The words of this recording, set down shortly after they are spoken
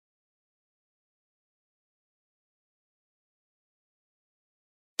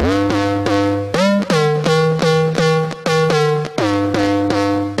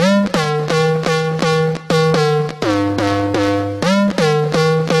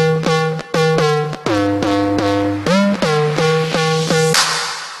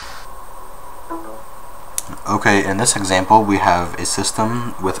in this example, we have a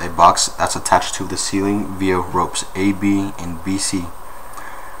system with a box that's attached to the ceiling via ropes AB and BC.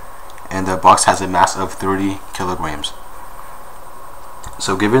 And the box has a mass of 30 kilograms.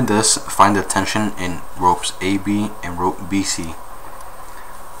 So given this, find the tension in ropes AB and rope BC.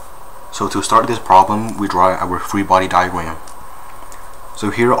 So to start this problem, we draw our free body diagram. So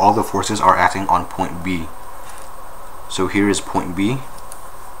here all the forces are acting on point B. So here is point B.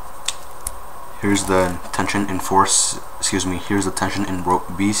 Here's the tension in here's the tension in rope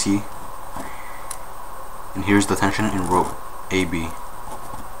BC. And here's the tension in rope AB.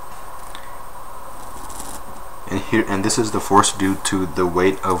 And this is the force due to the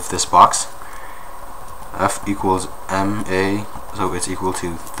weight of this box. F equals MA, so it's equal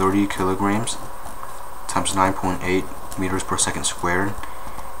to 30 kilograms times 9.8 meters per second squared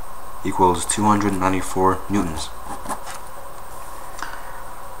equals 294 newtons.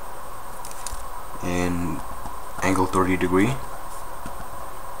 And angle 30 degree.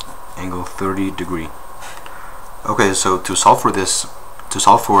 Okay, so to solve for this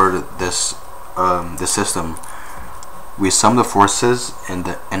system, we sum the forces in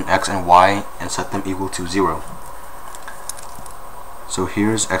x and y and set them equal to 0. So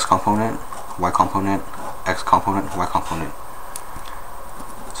here's x component, y component, x component, y component.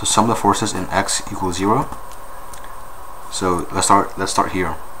 So sum the forces in x equals 0. So let's start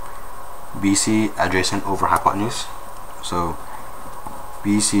here. BC adjacent over hypotenuse. So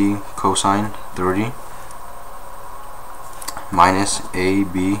BC cosine 30 minus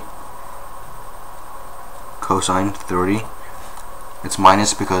AB cosine 30. It's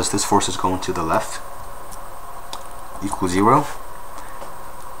minus because this force is going to the left, equals 0.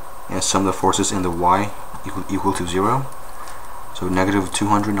 And sum the forces in the y equal to 0. So negative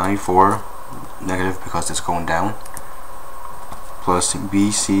 294, negative because it's going down, plus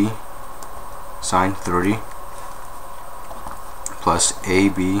BC sine 30 plus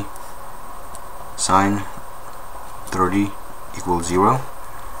AB sine 30 equals 0.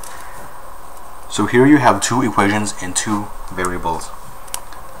 So here you have two equations in two variables.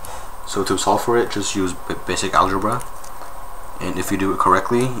 So to solve for it, just use basic algebra, and if you do it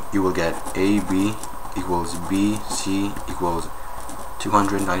correctly, you will get AB equals BC equals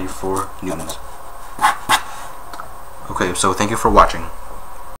 294 newtons. Okay, so thank you for watching.